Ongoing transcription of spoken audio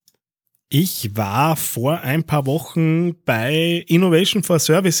Ich war vor ein paar Wochen bei Innovation for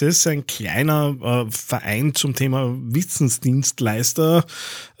Services, ein kleiner Verein zum Thema Wissensdienstleister.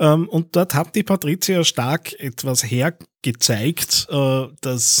 Und dort hat die Patricia Stark etwas hergezeigt,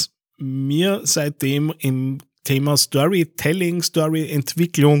 das mir seitdem im Thema Storytelling,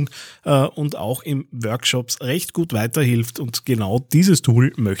 Storyentwicklung und auch in Workshops recht gut weiterhilft. Und genau dieses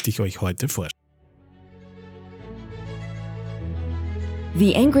Tool möchte ich euch heute vorstellen.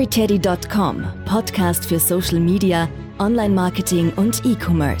 TheAngryTeddy.com, Podcast für Social Media, Online-Marketing und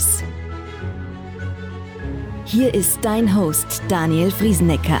E-Commerce. Hier ist dein Host Daniel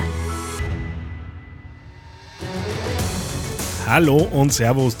Friesenecker. Hallo und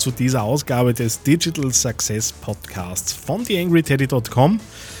Servus zu dieser Ausgabe des Digital Success Podcasts von TheAngryTeddy.com.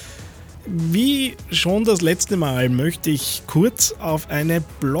 Wie schon das letzte Mal möchte ich kurz auf eine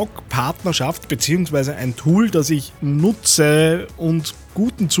Blog-Partnerschaft bzw. ein Tool, das ich nutze und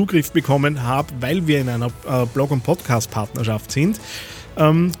guten Zugriff bekommen habe, weil wir in einer Blog- und Podcast-Partnerschaft sind.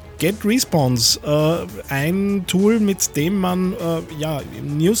 GetResponse, ein Tool, mit dem man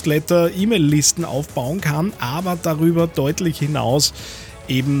Newsletter, E-Mail-Listen aufbauen kann, aber darüber deutlich hinaus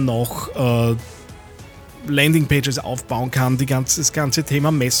eben noch Landingpages aufbauen kann, das ganze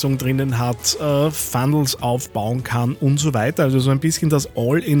Thema Messung drinnen hat, Funnels aufbauen kann und so weiter. Also so ein bisschen das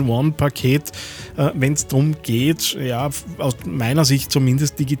All-in-One-Paket, wenn es darum geht, ja, aus meiner Sicht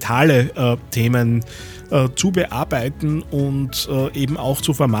zumindest digitale Themen zu bearbeiten und eben auch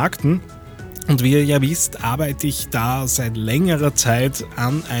zu vermarkten. Und wie ihr ja wisst, arbeite ich da seit längerer Zeit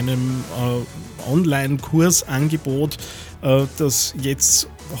an einem Online-Kursangebot, das jetzt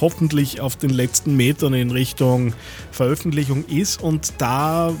hoffentlich auf den letzten Metern in Richtung Veröffentlichung ist. Und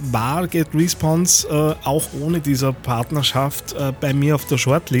da war GetResponse auch ohne dieser Partnerschaft bei mir auf der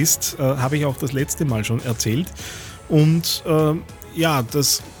Shortlist, habe ich auch das letzte Mal schon erzählt. Und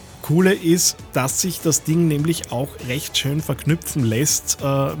das Coole ist, dass sich das Ding nämlich auch recht schön verknüpfen lässt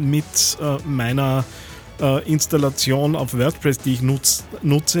mit meiner Installation auf WordPress, die ich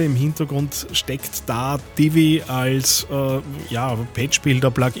nutze. Im Hintergrund steckt da Divi als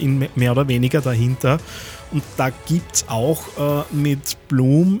Page-Builder-Plugin mehr oder weniger dahinter. Und da gibt es auch mit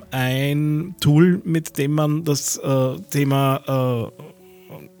Bloom ein Tool, mit dem man das Thema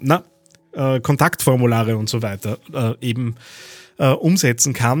Kontaktformulare und so weiter eben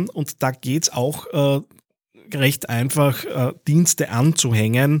umsetzen kann. Und da geht es auch recht einfach, Dienste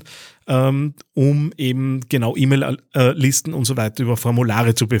anzuhängen, um eben genau E-Mail-Listen und so weiter über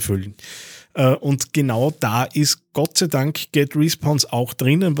Formulare zu befüllen. Und genau da ist Gott sei Dank GetResponse auch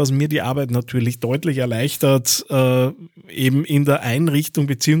drinnen, was mir die Arbeit natürlich deutlich erleichtert, eben in der Einrichtung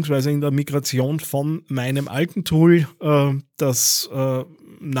bzw. in der Migration von meinem alten Tool, das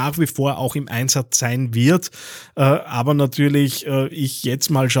nach wie vor auch im Einsatz sein wird, aber natürlich ich jetzt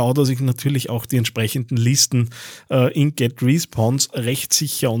mal schaue, dass ich natürlich auch die entsprechenden Listen in GetResponse recht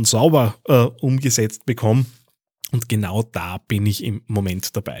sicher und sauber umgesetzt bekomme, und genau da bin ich im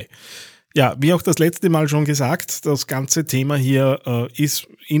Moment dabei. Ja, wie auch das letzte Mal schon gesagt, das ganze Thema hier ist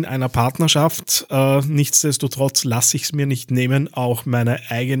in einer Partnerschaft. Nichtsdestotrotz lasse ich es mir nicht nehmen, auch meine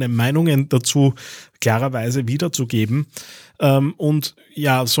eigenen Meinungen dazu klarerweise wiederzugeben. Und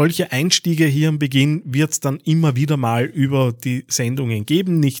ja, solche Einstiege hier am Beginn wird es dann immer wieder mal über die Sendungen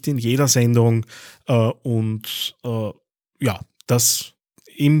geben, nicht in jeder Sendung. Das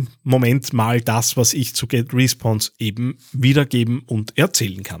im Moment mal das, was ich zu GetResponse eben wiedergeben und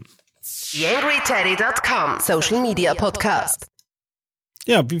erzählen kann. TheAngryTeddy.com Social Media Podcast.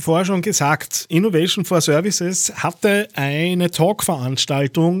 Ja, wie vorher schon gesagt, Innovation for Services hatte eine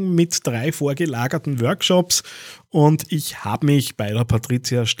Talk-Veranstaltung mit 3 vorgelagerten Workshops und ich habe mich bei der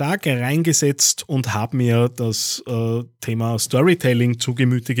Patricia Stark reingesetzt und habe mir das Thema Storytelling zu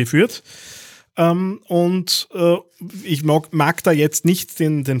Gemüte geführt. Ich mag da jetzt nicht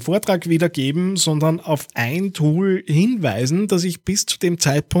den Vortrag wiedergeben, sondern auf ein Tool hinweisen, das ich bis zu dem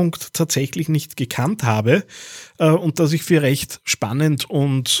Zeitpunkt tatsächlich nicht gekannt habe und das ich für recht spannend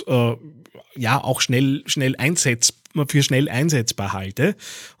und auch schnell einsetzbar halte.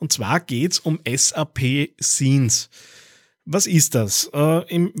 Und zwar geht's um SAP Scenes. Was ist das?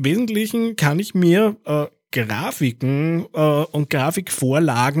 Im Wesentlichen kann ich mir Grafiken und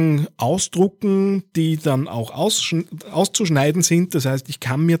Grafikvorlagen ausdrucken, die dann auch auszuschneiden sind. Das heißt, ich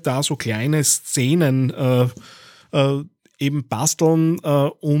kann mir da so kleine Szenen eben basteln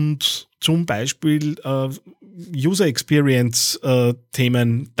und zum Beispiel User Experience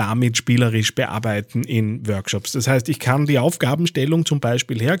Themen damit spielerisch bearbeiten in Workshops. Das heißt, ich kann die Aufgabenstellung zum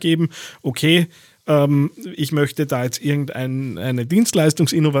Beispiel hergeben, okay, ich möchte da jetzt irgendeine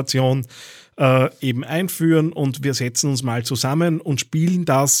Dienstleistungsinnovation eben einführen und wir setzen uns mal zusammen und spielen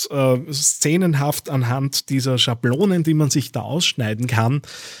das szenenhaft anhand dieser Schablonen, die man sich da ausschneiden kann,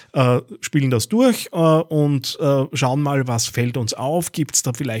 spielen das durch und schauen mal, was fällt uns auf, gibt es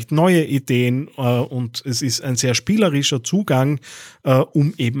da vielleicht neue Ideen und es ist ein sehr spielerischer Zugang,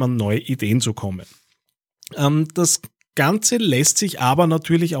 um eben an neue Ideen zu kommen. Das Ganze lässt sich aber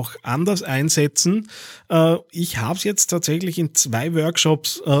natürlich auch anders einsetzen. Ich habe es jetzt tatsächlich in 2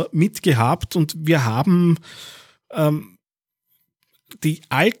 Workshops mitgehabt und wir haben die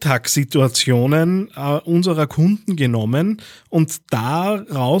Alltagssituationen unserer Kunden genommen und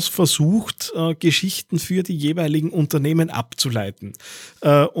daraus versucht, Geschichten für die jeweiligen Unternehmen abzuleiten.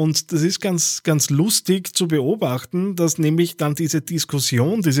 Und das ist ganz, ganz lustig zu beobachten, dass nämlich dann diese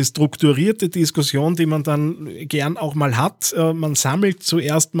Diskussion, diese strukturierte Diskussion, die man dann gern auch mal hat, man sammelt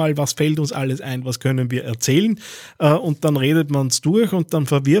zuerst mal, was fällt uns alles ein, was können wir erzählen, und dann redet man es durch und dann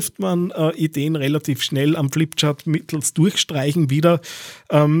verwirft man Ideen relativ schnell am Flipchart mittels Durchstreichen wieder,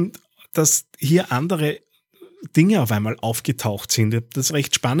 dass hier andere Dinge auf einmal aufgetaucht sind. Ich habe das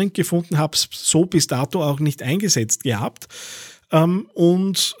recht spannend gefunden, habe es so bis dato auch nicht eingesetzt gehabt.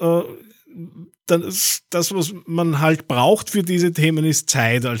 Und das, was man halt braucht für diese Themen, ist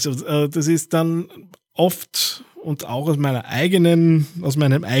Zeit. Also das ist dann oft und auch aus meinem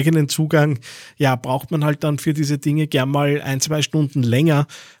eigenen Zugang, ja, braucht man halt dann für diese Dinge gern mal 1-2 Stunden länger,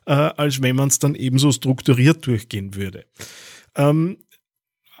 als wenn man es dann eben so strukturiert durchgehen würde.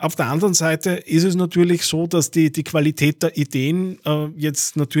 Auf der anderen Seite ist es natürlich so, dass die Qualität der Ideen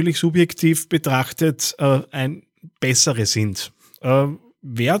jetzt natürlich subjektiv betrachtet ein bessere sind.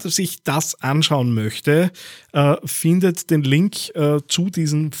 Wer sich das anschauen möchte, findet den Link zu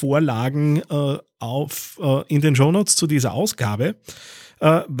diesen Vorlagen in den Shownotes zu dieser Ausgabe.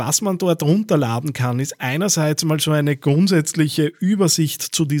 Was man dort runterladen kann, ist einerseits mal so eine grundsätzliche Übersicht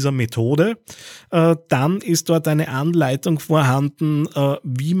zu dieser Methode. Dann ist dort eine Anleitung vorhanden,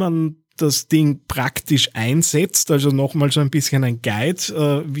 wie man das Ding praktisch einsetzt, also nochmal so ein bisschen ein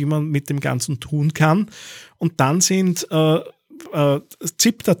Guide, wie man mit dem Ganzen tun kann. Und dann sind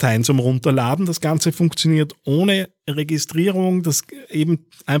ZIP-Dateien zum Runterladen. Das Ganze funktioniert ohne Registrierung, das eben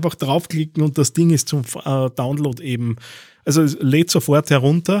einfach draufklicken und das Ding ist zum Download eben, also es lädt sofort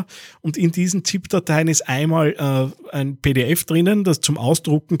herunter und in diesen ZIP-Dateien ist einmal ein PDF drinnen, das zum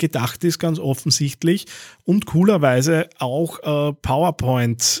Ausdrucken gedacht ist, ganz offensichtlich, und coolerweise auch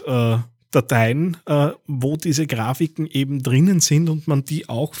PowerPoint Dateien, wo diese Grafiken eben drinnen sind und man die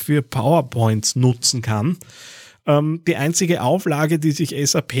auch für PowerPoints nutzen kann. Die einzige Auflage, die sich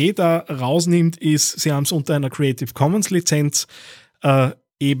SAP da rausnimmt, ist, sie haben es unter einer Creative Commons Lizenz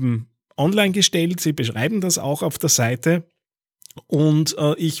eben online gestellt. Sie beschreiben das auch auf der Seite. Und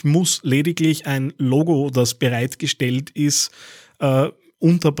ich muss lediglich ein Logo, das bereitgestellt ist,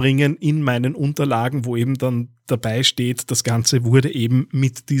 unterbringen in meinen Unterlagen, wo eben dann dabei steht, das Ganze wurde eben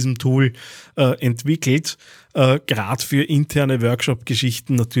mit diesem Tool entwickelt. Gerade für interne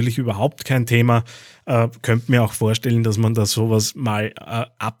Workshop-Geschichten natürlich überhaupt kein Thema. Könnt mir auch vorstellen, dass man da sowas mal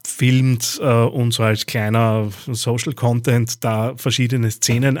abfilmt und so als kleiner Social Content da verschiedene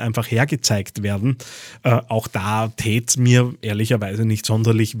Szenen einfach hergezeigt werden. Auch da täte es mir ehrlicherweise nicht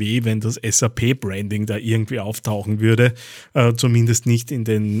sonderlich weh, wenn das SAP-Branding da irgendwie auftauchen würde. Zumindest nicht in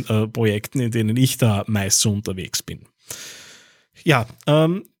den Projekten, in denen ich da meist so unterwegs bin. Ja,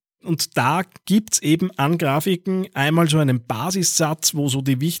 und da gibt's eben an Grafiken einmal so einen Basissatz, wo so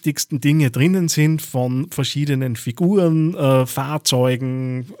die wichtigsten Dinge drinnen sind von verschiedenen Figuren,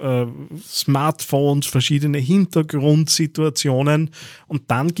 Fahrzeugen, Smartphones, verschiedene Hintergrundsituationen. Und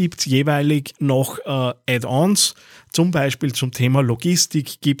dann gibt's jeweilig noch Add-ons. Zum Beispiel zum Thema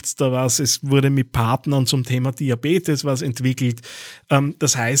Logistik gibt's da was. Es wurde mit Partnern zum Thema Diabetes was entwickelt.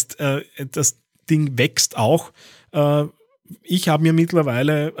 Das heißt, das Ding wächst auch. Ich habe mir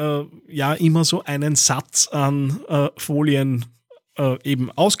mittlerweile immer so einen Satz an Folien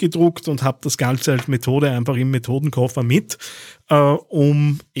eben ausgedruckt und habe das Ganze als Methode einfach im Methodenkoffer mit,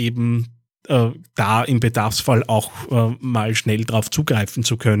 um eben da im Bedarfsfall auch mal schnell drauf zugreifen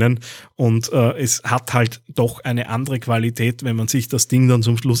zu können. Und es hat halt doch eine andere Qualität, wenn man sich das Ding dann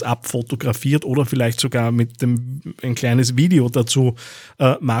zum Schluss abfotografiert oder vielleicht sogar mit ein kleines Video dazu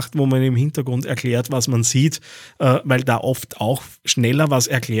macht, wo man im Hintergrund erklärt, was man sieht, weil da oft auch schneller was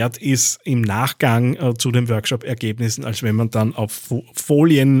erklärt ist im Nachgang zu den Workshop-Ergebnissen, als wenn man dann auf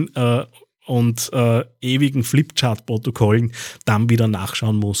Folien und ewigen Flipchart-Protokollen dann wieder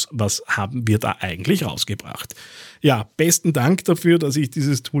nachschauen muss, was haben wir da eigentlich rausgebracht. Ja, besten Dank dafür, dass ich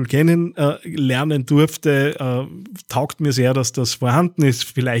dieses Tool kennenlernen durfte. Taugt mir sehr, dass das vorhanden ist.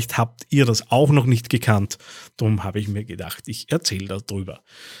 Vielleicht habt ihr das auch noch nicht gekannt. Darum habe ich mir gedacht, ich erzähle darüber.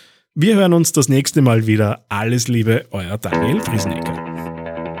 Wir hören uns das nächste Mal wieder. Alles Liebe, euer Daniel Friesenecker.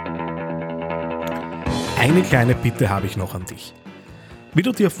 Eine kleine Bitte habe ich noch an dich. Wie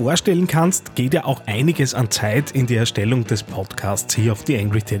du dir vorstellen kannst, geht ja auch einiges an Zeit in die Erstellung des Podcasts hier auf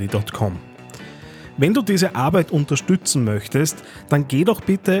theangryteddy.com. Wenn du diese Arbeit unterstützen möchtest, dann geh doch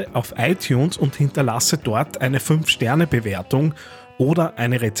bitte auf iTunes und hinterlasse dort eine 5-Sterne-Bewertung oder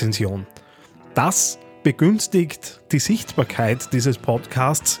eine Rezension. Das begünstigt die Sichtbarkeit dieses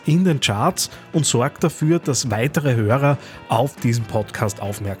Podcasts in den Charts und sorgt dafür, dass weitere Hörer auf diesen Podcast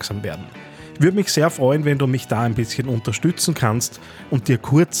aufmerksam werden. Ich würde mich sehr freuen, wenn du mich da ein bisschen unterstützen kannst und dir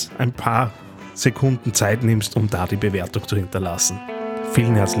kurz ein paar Sekunden Zeit nimmst, um da die Bewertung zu hinterlassen.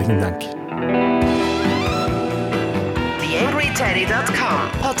 Vielen herzlichen Dank.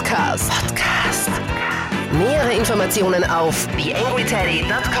 TheAngryTeddy.com Podcast. Nähere Informationen auf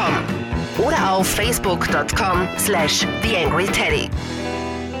TheAngryTeddy.com oder auf Facebook.com/TheAngryTeddy.